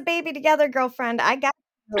can raise a baby together, girlfriend, I got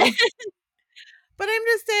you. but I'm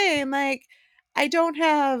just saying, like, I don't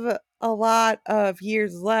have a lot of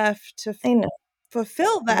years left to I know,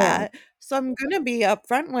 fulfill yeah, that, so I'm gonna be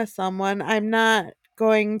upfront with someone. I'm not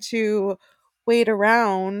going to wait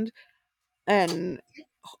around and,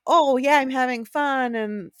 "Oh, yeah, I'm having fun,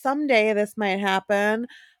 and someday this might happen,"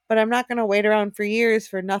 but I'm not gonna wait around for years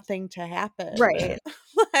for nothing to happen. right,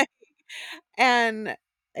 Like, and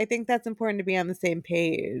I think that's important to be on the same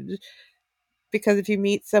page, because if you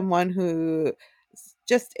meet someone who is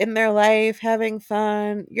just in their life having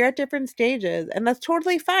fun, you're at different stages, and that's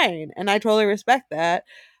totally fine, and I totally respect that,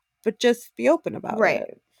 but just be open about it.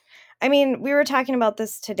 right. I mean, we were talking about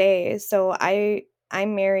this today, so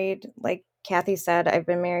I'm married, like Kathy said, I've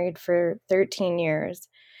been married for 13 years,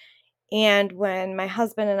 and when my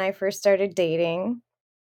husband and I first started dating,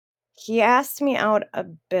 he asked me out a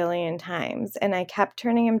billion times, and I kept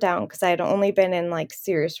turning him down because I had only been in, like,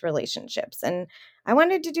 serious relationships, and I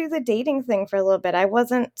wanted to do the dating thing for a little bit. I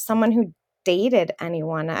wasn't someone who dated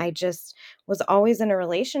anyone, I just was always in a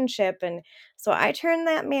relationship, and so I turned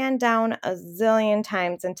that man down a zillion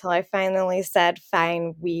times until I finally said,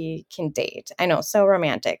 "Fine, we can date." I know, so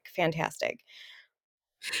romantic, fantastic.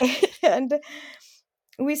 And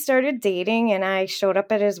we started dating, and I showed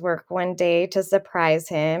up at his work one day to surprise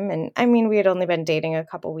him, and, I mean, we had only been dating a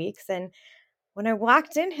couple weeks, and when I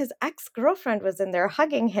walked in, his ex-girlfriend was in there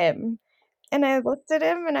hugging him, and I looked at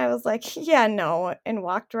him, and I was like, "Yeah, no," and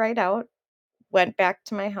walked right out, went back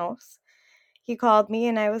to my house. He called me,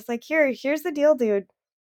 and I was like, Here's the deal, dude.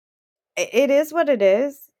 It is what it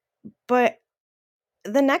is, but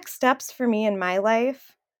the next steps for me in my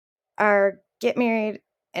life are get married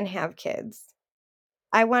and have kids."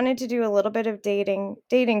 I wanted to do a little bit of dating.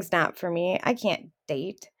 Dating's not for me. I can't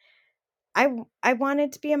date. I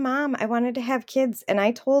wanted to be a mom. I wanted to have kids, and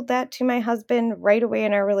I told that to my husband right away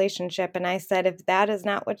in our relationship, and I said, "If that is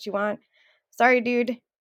not what you want, sorry, dude.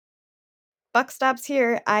 Buck stops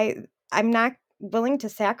here. I'm not willing to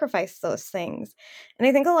sacrifice those things." And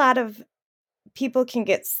I think a lot of people can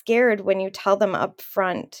get scared when you tell them up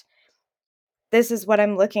front, this is what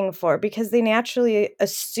I'm looking for, because they naturally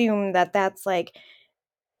assume that that's like,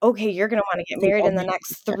 okay, you're going to want to get The married in the only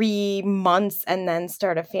next 3 months and then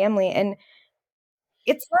start a family. And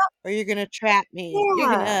it's not, or you're gonna trap me. You're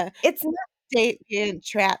yeah, gonna it's not date me and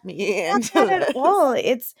trap me into that at this. all.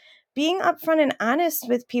 It's being upfront and honest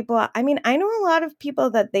with people. I mean, I know a lot of people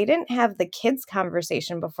that they didn't have the kids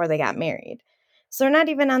conversation before they got married. So they're not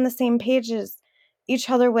even on the same page as each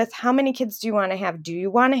other with how many kids do you want to have? Do you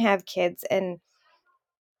want to have kids? And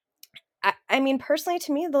I mean, personally,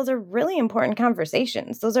 to me, those are really important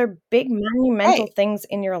conversations. Those are big, monumental Right. things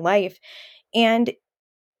in your life. And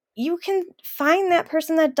you can find that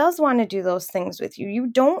person that does want to do those things with you. You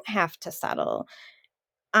don't have to settle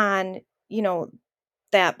on, you know,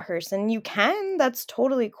 that person. You can, that's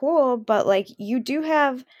totally cool, but like you do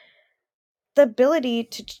have the ability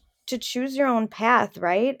to choose your own path,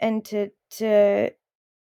 right? And to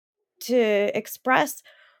express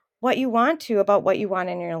what you want to about what you want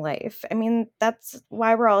in your life. I mean, that's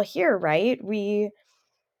why we're all here, right? We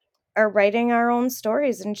are writing our own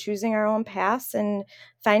stories and choosing our own paths and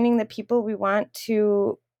finding the people we want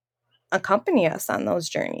to accompany us on those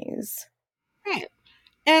journeys. Right.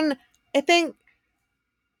 And I think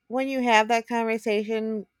when you have that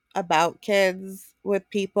conversation about kids with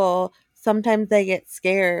people, sometimes they get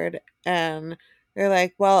scared and they're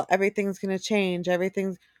like, well, everything's going to change.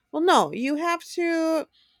 Well, no, you have to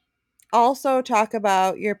also talk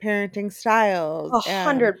about your parenting styles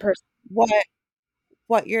and 100%. what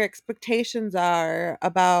what your expectations are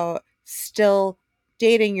about still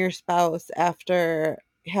dating your spouse after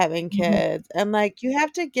having Mhm. kids. And like you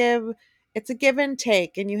have to give it's a give and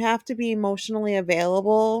take and you have to be emotionally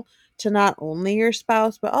available to not only your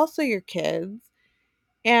spouse but also your kids.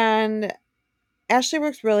 And Ashley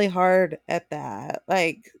works really hard at that.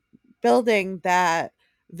 Like building that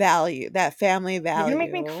value, that family You're gonna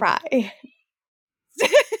make me value. cry.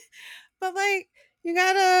 But like you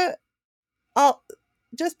gotta all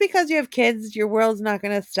just because you have kids, your world's not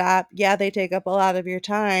gonna stop. Yeah, they take up a lot of your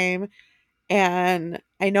time, and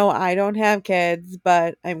I know I don't have kids,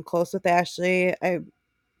 but I'm close with Ashley. I'm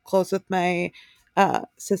close with my,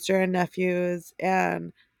 sister and nephews,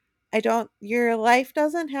 and I don't your life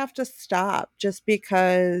doesn't have to stop just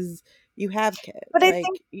because you have kids. But I think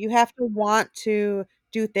Like, you have to want to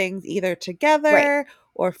do things either right. together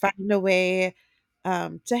or find a way,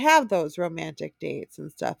 to have those romantic dates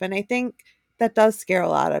and stuff, and I think that does scare a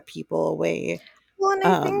lot of people away. Well, and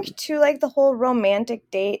I Um think too, like, the whole romantic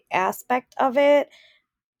date aspect of it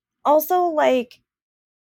also, like,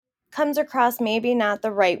 comes across maybe not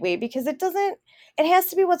the right way because it has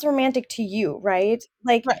to be what's romantic to you, right?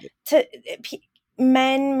 Like, Right. to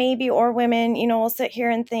men maybe or women, will sit here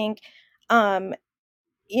and think, um,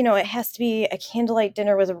 it has to be a candlelight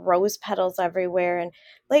dinner with rose petals everywhere and,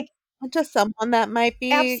 like, And to someone that might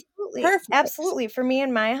be absolutely, perfect. absolutely. For me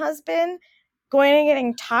and my husband, going and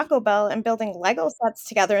getting Taco Bell and building Lego sets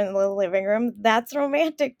together in the living room, that's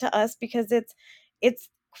romantic to us because it's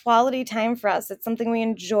quality time for us. It's something we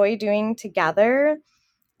enjoy doing together,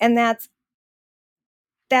 and that's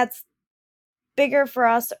bigger for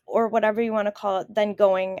us or whatever you wanna call it than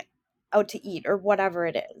going out to eat or whatever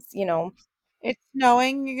it is. It's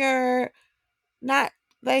knowing your not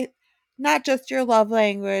like not just your love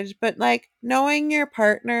language, but like knowing your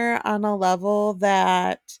partner on a level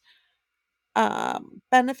that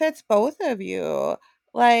benefits both of you.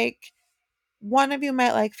 Like one of you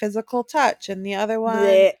might like physical touch and the other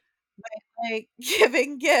one Bleh, might like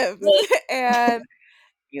giving gifts bleh. and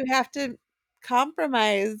you have to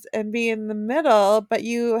compromise and be in the middle, but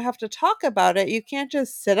you have to talk about it. You can't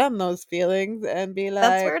just sit on those feelings and be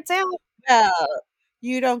That's where like, it's at. well,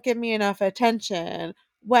 you don't give me enough attention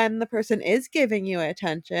when the person is giving you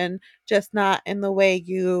attention, just not in the way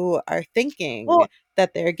you are thinking Well,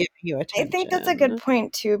 that they're giving you I think that's a good attention.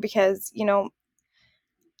 point too because,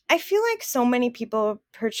 I feel like so many people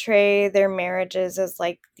portray their marriages as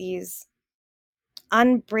like these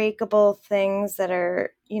unbreakable things that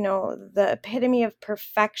are, the epitome of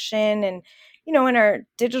perfection. And, in our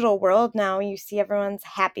digital world now, you see everyone's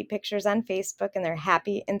happy pictures on Facebook and their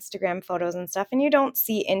happy Instagram photos and stuff. And you don't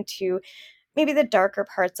see into maybe the darker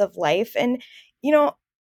parts of life. And, you know,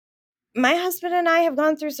 my husband and I have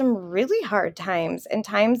gone through some really hard times and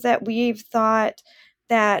times that we've thought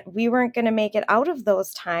that we weren't going to make it out of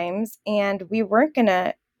those times and we weren't going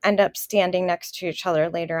to end up standing next to each other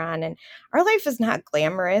later on. And our life is not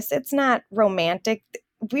glamorous, it's not romantic.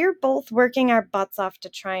 We're both working our butts off to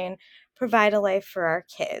try and provide a life for our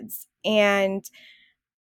kids. And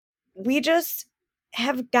we just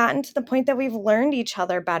have gotten to the point that we've learned each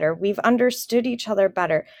other better. We've understood each other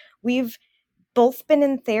better. We've both been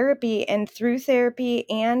in therapy, and through therapy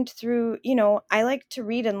and through, I like to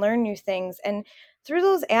read and learn new things. And through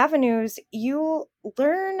those avenues, you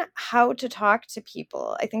learn how to talk to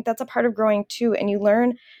people. I think that's a part of growing too. And you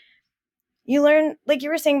learn, like you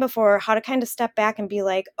were saying before, how to kind of step back and be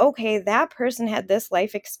like, okay, that person had this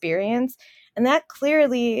life experience, and that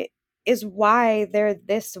clearly is why they're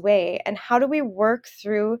this way. And how do we work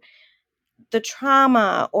through the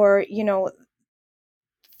trauma, or,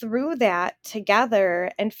 through that together,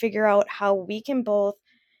 and figure out how we can both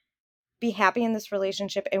be happy in this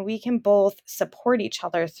relationship, and we can both support each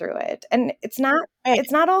other through it. And it's not Right.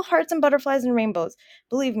 it's not all hearts and butterflies and rainbows.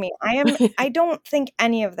 Believe me, I don't think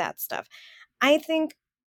any of that stuff. I think,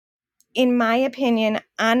 in my opinion,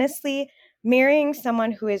 honestly, marrying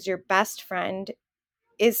someone who is your best friend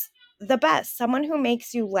is the best. Someone who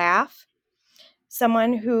makes you laugh,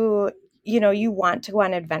 someone who, you want to go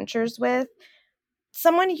on adventures with,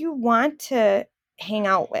 someone you want to hang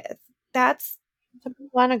out with. That's Something you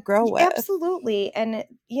wanna grow with. absolutely. And,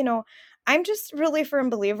 I'm just really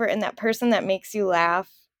firm believer in that person that makes you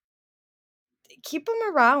laugh. Keep them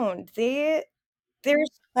around. There's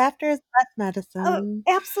Laughter is best oh, medicine.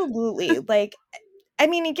 absolutely. Like, I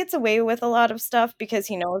mean, he gets away with a lot of stuff because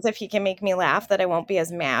he knows if he can make me laugh that I won't be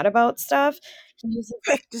as mad about stuff. He uses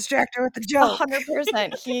Quick, distract her with a joke.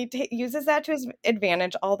 100%. He uses that to his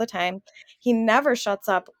advantage all the time. He never shuts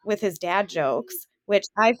up with his dad jokes, which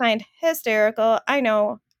I find hysterical. I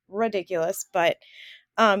know, ridiculous, but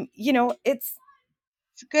it's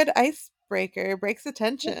It's a good icebreaker, breaks the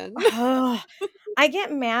tension. I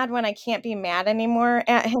get mad when I can't be mad anymore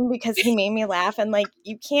at him because he made me laugh, and, like,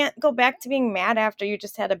 you can't go back to being mad after you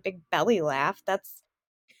just had a big belly laugh.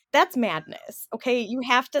 That's madness, okay? You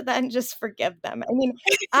have to then just forgive them. I mean,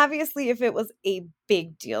 obviously, if it was a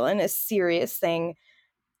big deal and a serious thing,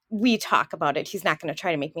 we talk about it. He's not gonna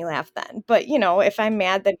try to make me laugh then. But, if I'm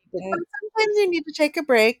mad that he didn't. Sometimes you need to take a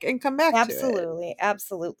break and come back to it. Absolutely,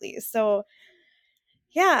 absolutely. So,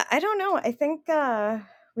 yeah, I don't know. I think,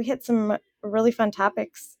 we hit some really fun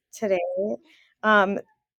topics today. Um,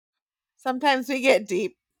 Sometimes we get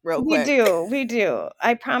deep real we quick. do, we do.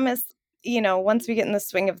 I promise, once we get in the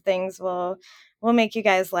swing of things, we'll make you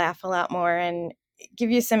guys laugh a lot more, and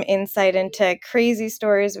give you some insight into crazy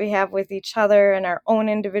stories we have with each other, and our own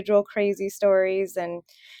individual crazy stories, and,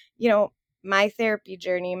 you know, my therapy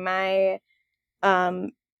journey, my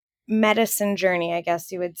um medicine journey, I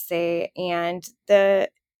guess you would say, and the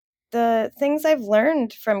things I've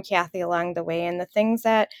learned from Kathy along the way, and the things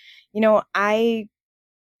that, I'm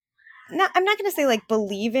not going to say like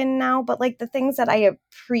believe in now, but like the things that I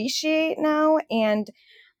appreciate now, and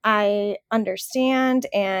I understand,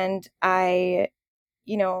 and I,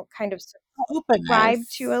 kind of subscribe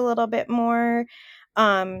to Openness. a little bit more.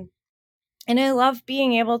 Um, and I love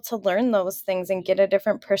being able to learn those things and get a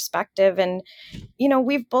different perspective. And,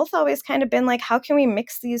 we've both always kind of been like, how can we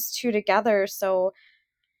mix these two together? So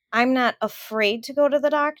I'm not afraid to go to the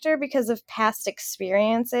doctor because of past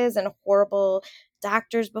experiences and horrible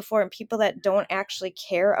doctors before, and people that don't actually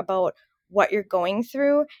care about what you're going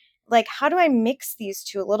through. Like, how do I mix these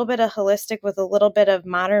two, a little bit of holistic with a little bit of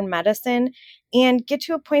modern medicine, and get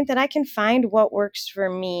to a point that I can find what works for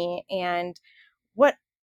me and what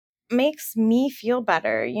makes me feel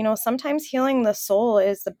better. Sometimes healing the soul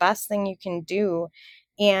is the best thing you can do.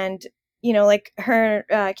 And, like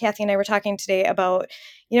Kathy and I were talking today about,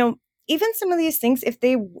 even some of these things, if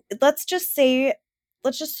they, let's just say,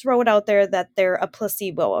 let's just throw it out there that they're a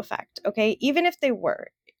placebo effect. Okay. Even if they were,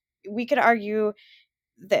 we could argue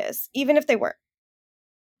this, even if they were,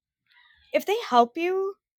 if they help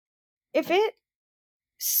you, if it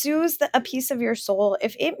soothes a piece of your soul,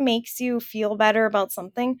 if it makes you feel better about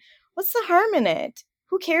something, what's the harm in it?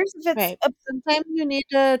 Who cares if it's Right. Sometimes you need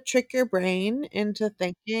to trick your brain into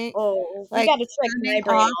thinking, oh, you like, gotta trick turning my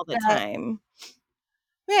brain off all the that. time.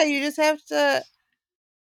 Yeah, you just have to.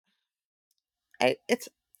 I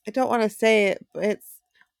don't wanna say it, but it's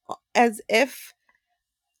as if,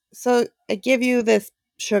 so I give you this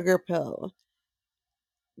sugar pill,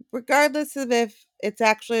 regardless of if it's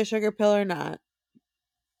actually a sugar pill or not,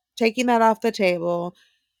 taking that off the table,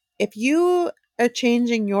 if you are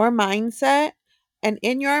changing your mindset, and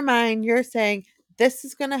in your mind you're saying, "This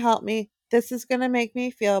is gonna help me, this is gonna make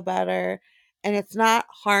me feel better," and it's not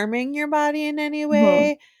harming your body in any Mhm.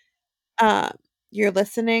 way, um, you're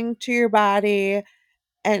listening to your body,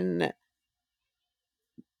 and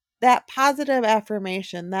that positive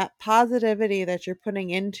affirmation, that positivity that you're putting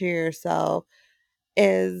into yourself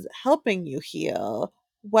is helping you heal,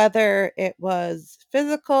 whether it was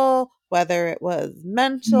physical whether it was Mhm.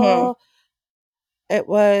 mental,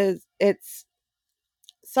 it's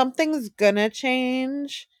something's gonna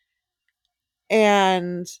change.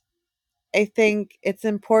 And I think it's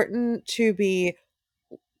important to be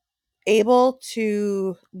able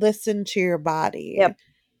to listen to your body. Yep.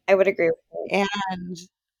 I would agree with you. And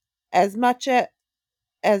as much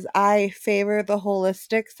as I favor the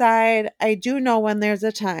holistic side, I do know when there's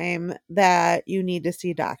a time that you need to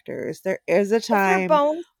see doctors. There is a If her time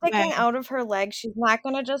bone's when sticking out of her leg, she's not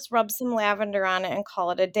gonna just rub some lavender on it and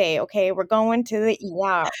call it a day, okay? We're going to the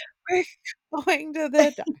ER. we're going to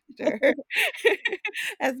the doctor.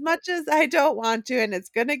 As much as I don't want to, and it's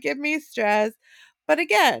gonna give me stress. But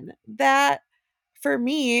again, that for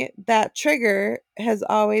me, that trigger has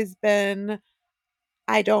always been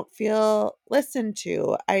I don't feel listened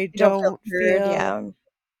to. I You don't feel don't heard, feel yeah.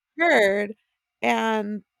 heard.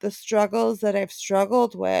 And the struggles that I've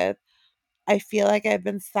struggled with, I feel like I've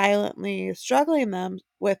been silently struggling them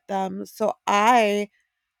with them. So I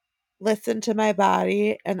listened to my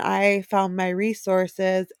body and I found my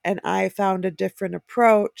resources and I found a different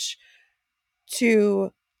approach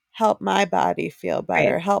to help my body feel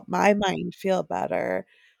Right, better, help my mind feel better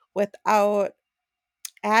without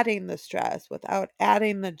adding the stress, without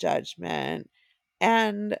adding the judgment.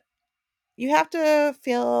 And you have to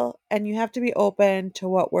feel and you have to be open to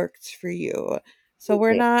what works for you. So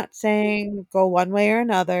we're right. not saying go one way or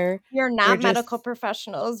another. We are We're not medical just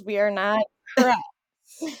professionals. We are not. correct.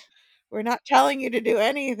 We're not telling you to do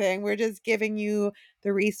anything. We're just giving you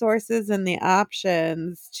the resources and the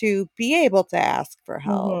options to be able to ask for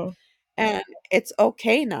help. Mhm, And it's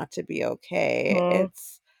okay not to be okay. mhm.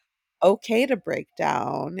 It's okay to break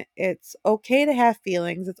down. It's okay to have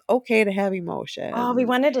feelings. It's okay to have Oh, we emotions.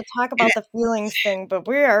 wanted to talk And about the feelings thing, but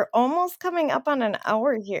we are almost coming up on an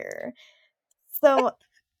hour here. So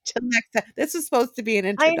till next time. This is supposed to be an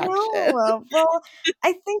I introduction. know. Well,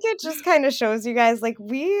 I think it just kinda shows you guys, like,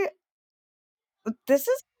 this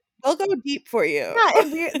is We'll go deep for you. yeah,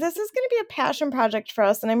 and this is gonna be a passion project for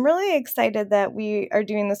us, and I'm really excited that we are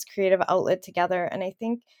doing this creative outlet together, and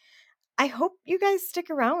I hope you guys stick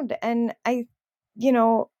around, and you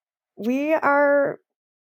know, we are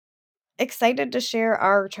excited to share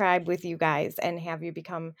our tribe with you guys and have you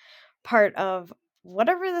become part of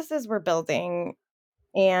whatever this is we're building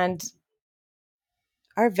and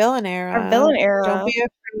Our villain our era. villain Don't era. be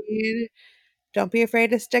afraid. Don't be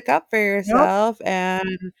afraid to stick up for Nope. yourself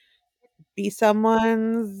and be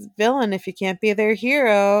someone's villain if you can't be their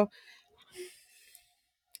hero.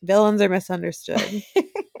 Villains are misunderstood.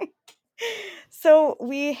 So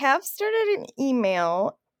we have started an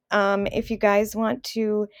email. If you guys want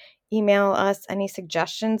to email us any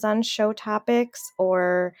suggestions on show topics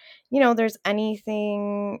or, there's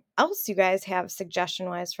anything else you guys have suggestion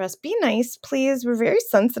wise for us, be nice, please. We're very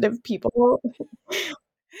sensitive people.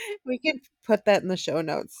 We can put that in the show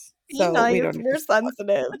notes Be so we nice. don't have to We're spell it.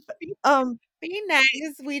 sensitive. Be, Um, be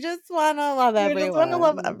nice. We just want to love we just want to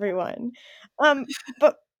love everyone. everyone.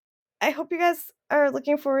 But I hope you guys are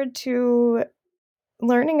looking forward to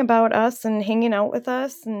learning about us and hanging out with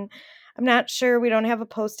us. And I'm not sure, we don't have a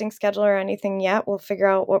posting schedule or anything yet. We'll figure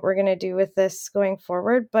out what we're going to do with this going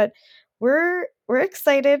forward, but we're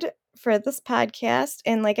excited for this podcast.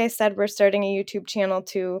 And like I said, we're starting a YouTube channel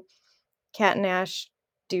to Kat and Ash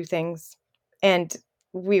do things, and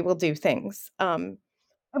we will do things.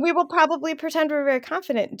 And we will probably pretend we're very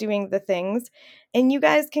confident doing the things, and you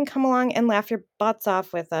guys can come along and laugh your butts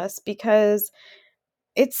off with us because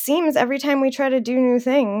it seems every time we try to do new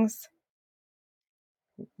things,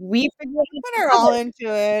 we forget how We put our to do all it. into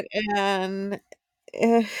it and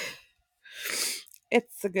eh,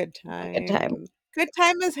 it's a good A good time. time. Good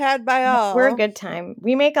time is had by Yep, we're a all. good time.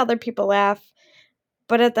 We make other people laugh,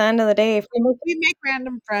 but at the end of the day, if we make We make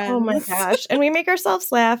random oh my friends. gosh, and we make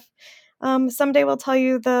ourselves laugh. Someday we'll tell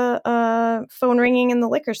you the, phone ringing in the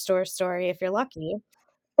liquor store story if you're lucky.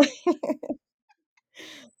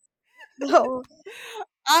 So,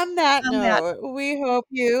 On that on that note, we hope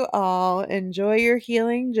you all enjoy your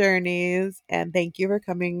healing journeys and thank you for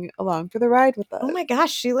coming along for the ride with oh us. my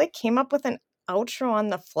gosh, she, like, came up with an outro on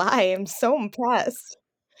the fly. I'm so impressed.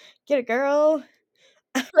 Get it, girl.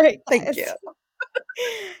 Alright, Thank you. guys.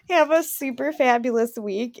 Have a super fabulous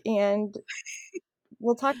week, and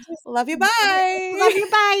we'll talk to you Love you. soon. Alright, Bye. love you,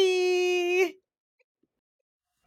 bye.